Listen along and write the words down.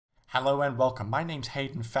Hello and welcome. My name's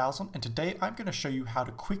Hayden Falzon, and today I'm going to show you how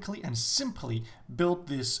to quickly and simply build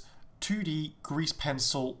this 2D grease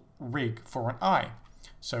pencil rig for an eye.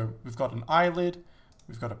 So we've got an eyelid,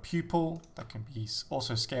 we've got a pupil that can be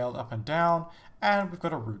also scaled up and down, and we've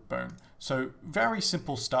got a root bone. So very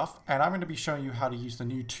simple stuff, and I'm going to be showing you how to use the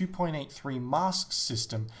new 2.83 mask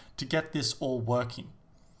system to get this all working.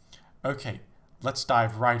 Okay, let's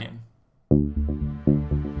dive right in.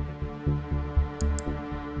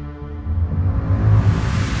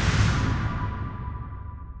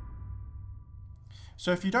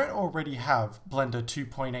 So if you don't already have Blender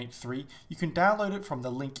 2.83, you can download it from the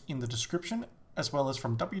link in the description, as well as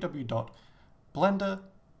from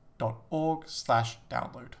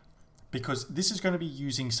www.blender.org/download. Because this is going to be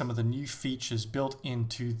using some of the new features built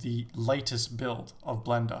into the latest build of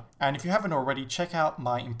Blender. And if you haven't already, check out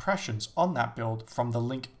my impressions on that build from the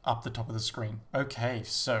link up the top of the screen. Okay,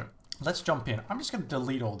 so let's jump in. I'm just going to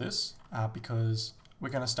delete all this because we're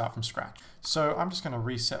going to start from scratch. So I'm just going to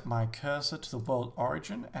reset my cursor to the world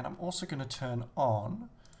origin, and I'm also going to turn on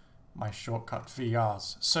my shortcut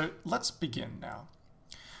VRs. So let's begin now.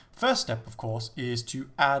 First step, of course, is to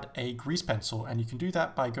add a grease pencil, and you can do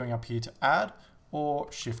that by going up here to add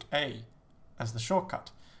or Shift A as the shortcut.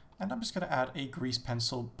 And I'm just going to add a grease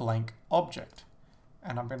pencil blank object,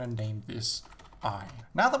 and I'm going to name this eye.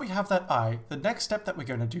 Now that we have that eye, the next step that we're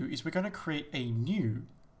going to do is we're going to create a new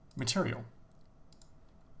material.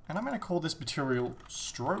 And I'm going to call this material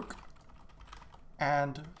stroke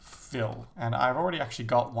and fill. And I've already actually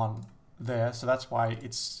got one there, so that's why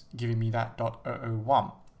it's giving me that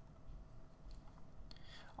 .001.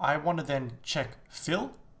 I want to then check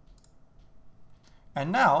fill.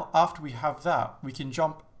 And now, after we have that, we can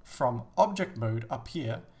jump from object mode up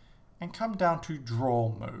here and come down to draw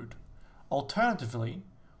mode. Alternatively,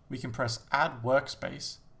 we can press add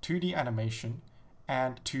workspace, 2D animation,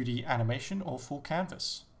 and 2D animation or full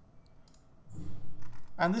canvas.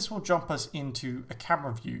 And this will jump us into a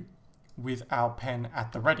camera view with our pen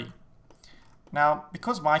at the ready. Now,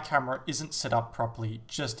 because my camera isn't set up properly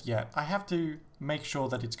just yet, I have to make sure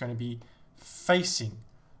that it's going to be facing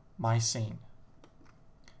my scene.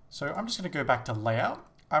 So I'm just going to go back to layout.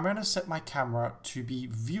 I'm going to set my camera to be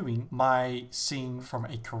viewing my scene from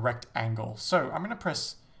a correct angle. So I'm going to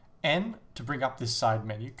press N to bring up this side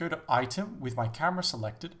menu, go to item with my camera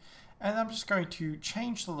selected, and I'm just going to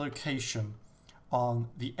change the location on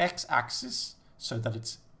the x-axis so that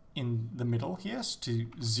it's in the middle here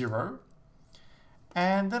to 0.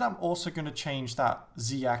 And then I'm also going to change that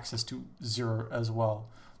z-axis to 0 as well.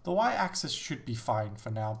 The y-axis should be fine for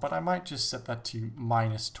now, but I might just set that to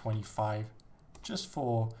 -25 just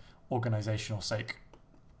for organizational sake.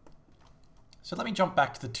 So let me jump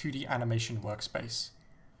back to the 2D animation workspace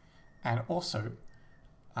and also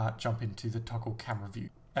jump into the toggle camera view.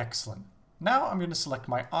 Excellent. Now I'm going to select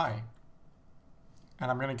my eye, and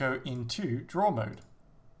I'm going to go into draw mode.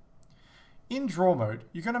 In draw mode,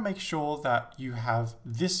 you're going to make sure that you have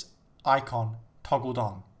this icon toggled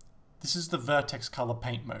on. This is the Vertex color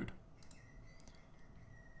paint mode.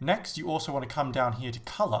 Next, you also want to come down here to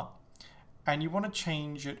color, and you want to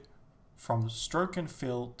change it from stroke and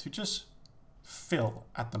fill to just fill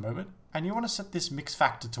at the moment, and you want to set this mix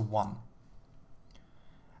factor to 1.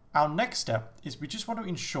 Our next step is we just want to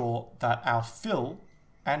ensure that our fill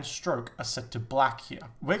and stroke are set to black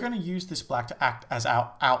here. We're going to use this black to act as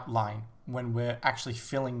our outline when we're actually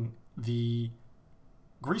filling the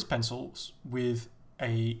grease pencils with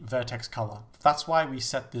a vertex color. That's why we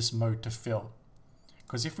set this mode to fill.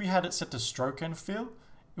 Because if we had it set to stroke and fill,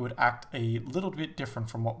 it would act a little bit different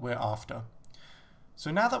from what we're after.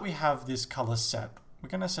 So now that we have this color set, we're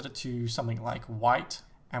going to set it to something like white,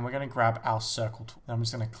 and we're going to grab our circle tool. And I'm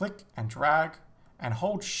just going to click and drag and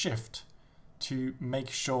hold shift to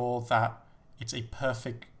make sure that it's a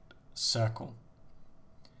perfect circle.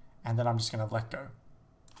 And then I'm just going to let go.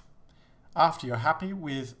 After you're happy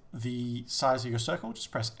with the size of your circle,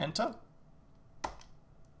 just press enter.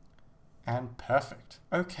 And perfect.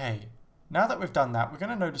 Okay, now that we've done that, we're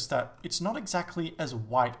going to notice that it's not exactly as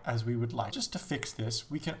white as we would like. Just to fix this,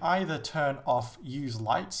 we can either turn off use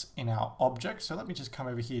lights in our object. So let me just come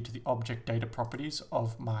over here to the object data properties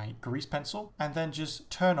of my grease pencil and then just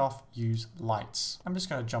turn off use lights. I'm just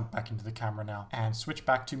going to jump back into the camera now and switch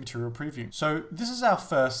back to material preview. So this is our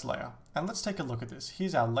first layer, and let's take a look at this.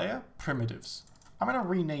 Here's our layer, primitives. I'm going to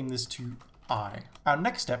rename this to eye. Our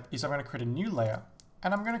next step is I'm going to create a new layer,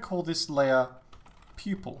 and I'm going to call this layer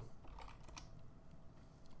pupil.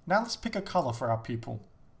 Now let's pick a color for our pupil.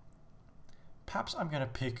 Perhaps I'm going to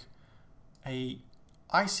pick a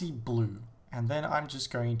icy blue, and then I'm just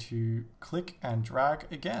going to click and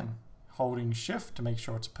drag again, holding shift to make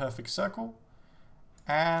sure it's a perfect circle,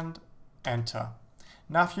 and enter.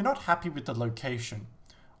 Now if you're not happy with the location,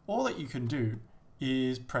 all that you can do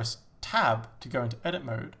is press tab to go into edit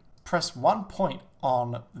mode, press 1 point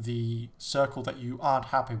on the circle that you aren't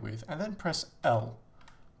happy with, and then press L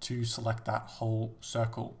to select that whole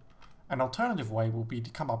circle. An alternative way will be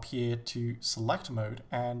to come up here to select mode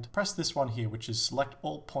and press this one here, which is select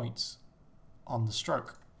all points on the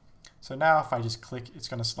stroke. So now if I just click, it's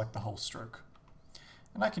going to select the whole stroke.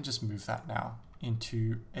 And I can just move that now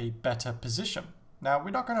into a better position. Now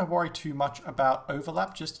we're not going to worry too much about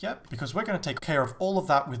overlap just yet, because we're going to take care of all of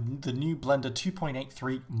that with the new Blender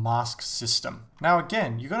 2.83 mask system. Now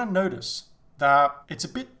again, you're going to notice that it's a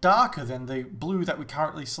bit darker than the blue that we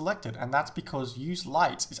currently selected, and that's because use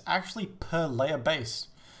lights is actually per layer based.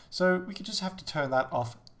 So we could just have to turn that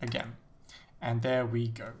off again. And there we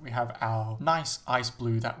go. We have our nice ice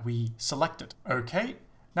blue that we selected. Okay,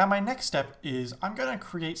 now my next step is I'm going to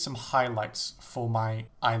create some highlights for my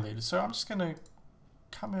eyelid. So I'm just going to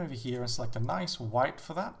come over here and select a nice white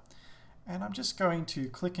for that. And I'm just going to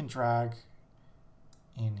click and drag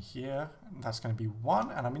in here, and that's going to be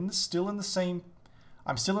 1, and I'm still in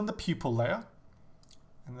the pupil layer,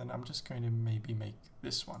 and then I'm just going to maybe make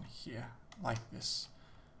this one here like this.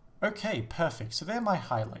 Okay, perfect. So they're my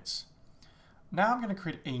highlights. Now I'm going to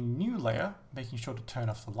create a new layer, making sure to turn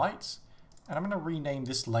off the lights, and I'm going to rename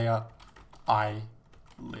this layer eyelid.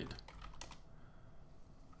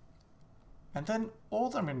 And then all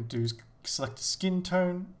that I'm going to do is select a skin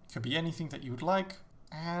tone, could be anything that you would like,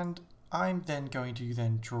 and I'm then going to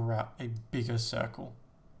draw out a bigger circle,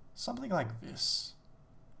 something like this.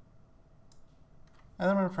 And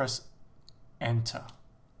then I'm going to press enter.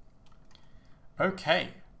 Okay,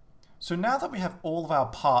 so now that we have all of our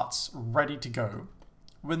parts ready to go,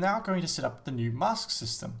 we're now going to set up the new mask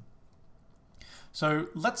system. So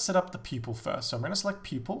let's set up the pupil first. So I'm going to select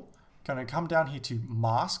pupil, going to come down here to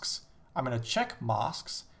masks, I'm going to check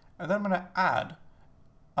masks, and then I'm going to add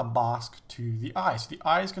a mask to the eye. So the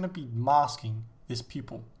eye is going to be masking this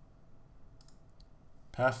pupil.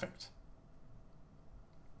 Perfect.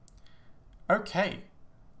 Okay,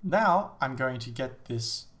 now I'm going to get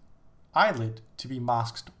this eyelid to be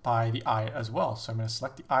masked by the eye as well. So I'm going to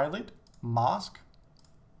select the eyelid, mask,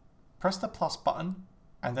 press the plus button,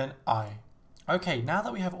 and then eye. Okay, now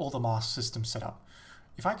that we have all the mask system set up,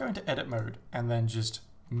 if I go into edit mode and then just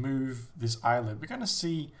move this eyelid, we're going to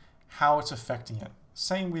see how it's affecting it.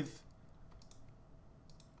 Same with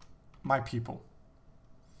my pupil.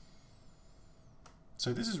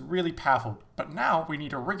 So this is really powerful, but now we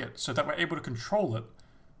need to rig it so that we're able to control it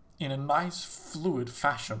in a nice fluid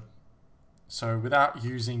fashion. So without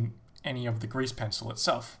using any of the grease pencil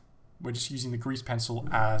itself, we're just using the grease pencil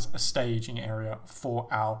as a staging area for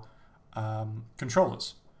our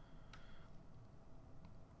controllers.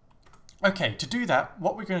 Okay, to do that,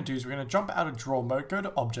 what we're going to do is we're going to jump out of draw mode, go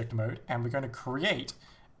to object mode, and we're going to create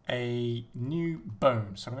a new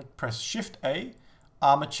bone. So I'm going to press Shift A,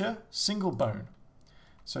 armature, single bone.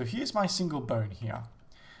 So here's my single bone here.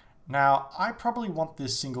 Now, I probably want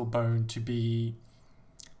this single bone to be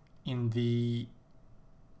in the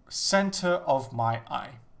center of my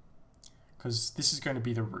eye, because this is going to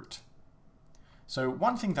be the root. So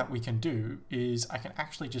one thing that we can do is I can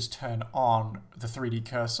actually just turn on the 3D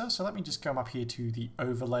cursor. So let me just come up here to the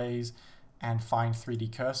overlays and find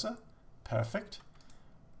 3D cursor. Perfect.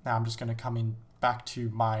 Now I'm just going to come in back to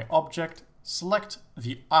my object, select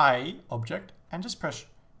the eye object, and just press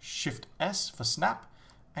Shift S for snap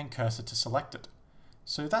and cursor to select it.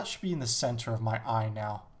 So that should be in the center of my eye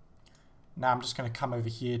now. Now I'm just going to come over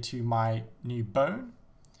here to my new bone,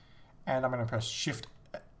 and I'm going to press Shift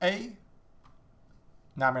A.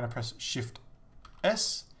 Now I'm going to press Shift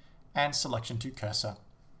S and selection to cursor.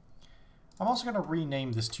 I'm also going to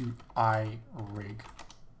rename this to eye rig.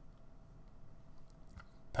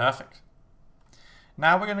 Perfect.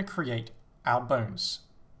 Now we're going to create our bones.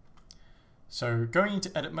 So going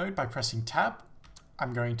into edit mode by pressing tab,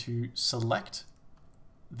 I'm going to select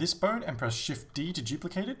this bone and press Shift D to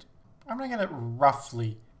duplicate it. I'm going to get it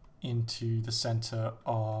roughly into the center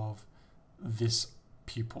of this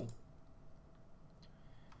pupil.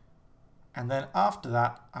 And then after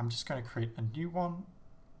that, I'm just going to create a new one,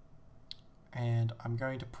 and I'm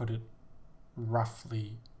going to put it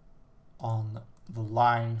roughly on the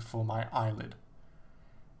line for my eyelid.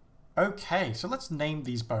 Okay, so let's name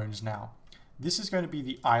these bones now. This is going to be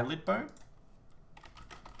the eyelid bone.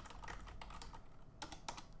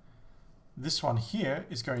 This one here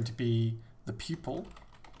is going to be the pupil.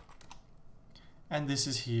 And this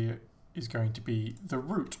is here is going to be the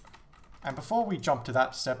root. And before we jump to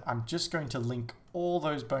that step, I'm just going to link all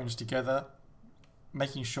those bones together,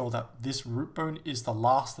 making sure that this root bone is the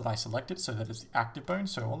last that I selected, so that it's the active bone.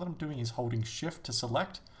 So all that I'm doing is holding Shift to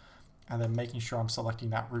select, and then making sure I'm selecting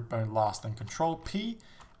that root bone last. Then Control P,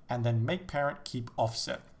 and then make parent keep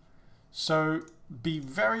offset. So be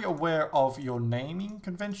very aware of your naming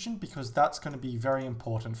convention, because that's going to be very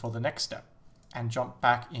important for the next step. And jump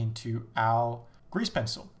back into our grease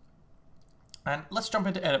pencil. And let's jump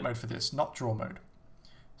into edit mode for this, not draw mode.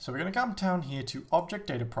 So we're going to come down here to Object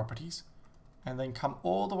Data Properties, and then come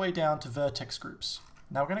all the way down to Vertex Groups.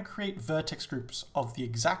 Now we're going to create Vertex Groups of the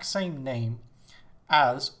exact same name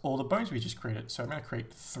as all the bones we just created. So I'm going to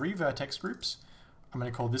create 3 Vertex Groups. I'm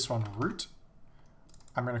going to call this one Root.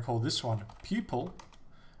 I'm going to call this one Pupil.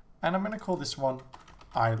 And I'm going to call this one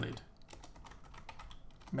Eyelid.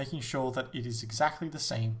 Making sure that it is exactly the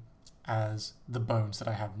same as the bones that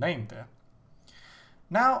I have named there.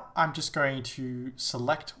 Now I'm just going to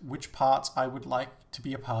select which parts I would like to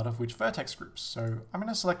be a part of which vertex groups. So I'm going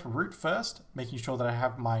to select root first, making sure that I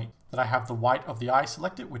have the white of the eye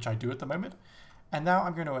selected, which I do at the moment. And now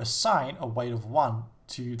I'm going to assign a weight of 1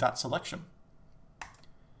 to that selection.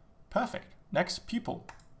 Perfect. Next, pupil.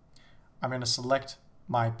 I'm going to select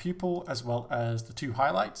my pupil as well as the 2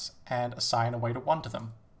 highlights and assign a weight of 1 to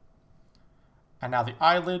them. And now the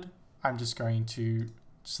eyelid, I'm just going to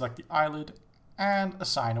select the eyelid and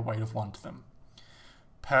assign a weight of 1 to them.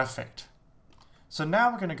 Perfect. So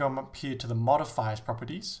now we're going to go up here to the modifiers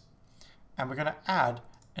properties, and we're going to add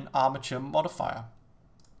an armature modifier.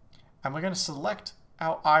 And we're going to select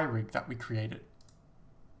our eye rig that we created.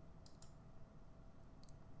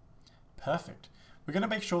 Perfect. We're going to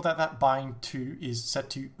make sure that that bind to is set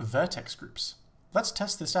to vertex groups. Let's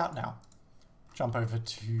test this out now. Jump over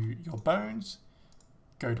to your bones,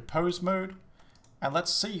 go to pose mode, and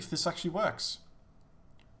let's see if this actually works.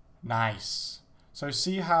 Nice. So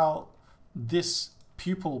see how this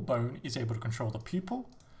pupil bone is able to control the pupil,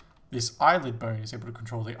 this eyelid bone is able to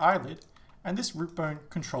control the eyelid, and this root bone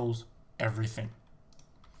controls everything.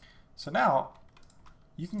 So now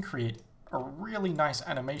you can create a really nice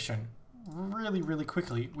animation really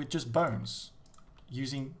quickly with just bones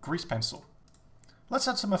using grease pencil. Let's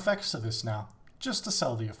add some effects to this now, just to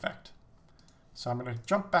sell the effect. So I'm going to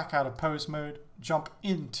jump back out of pose mode, jump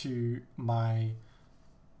into my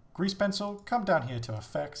grease pencil, come down here to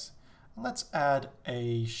effects, and let's add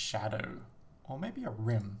a shadow, or maybe a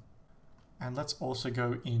rim. And let's also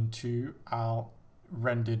go into our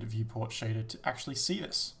rendered viewport shader to actually see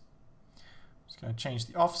this. Just going to change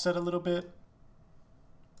the offset a little bit,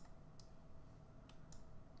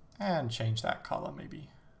 and change that color maybe.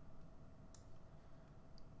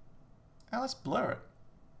 And let's blur it.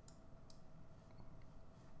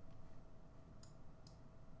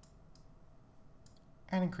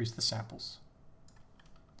 And increase the samples.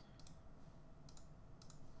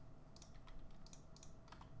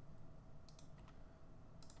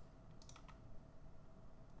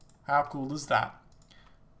 How cool is that?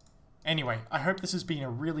 Anyway, I hope this has been a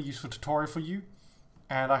really useful tutorial for you,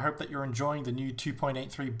 and I hope that you're enjoying the new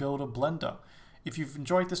 2.83 builder Blender. If you've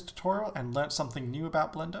enjoyed this tutorial and learnt something new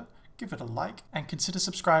about Blender, give it a like and consider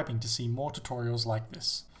subscribing to see more tutorials like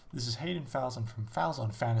this. This is Hayden Falzon from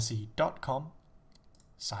falzonfantasy.com,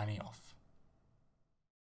 signing off.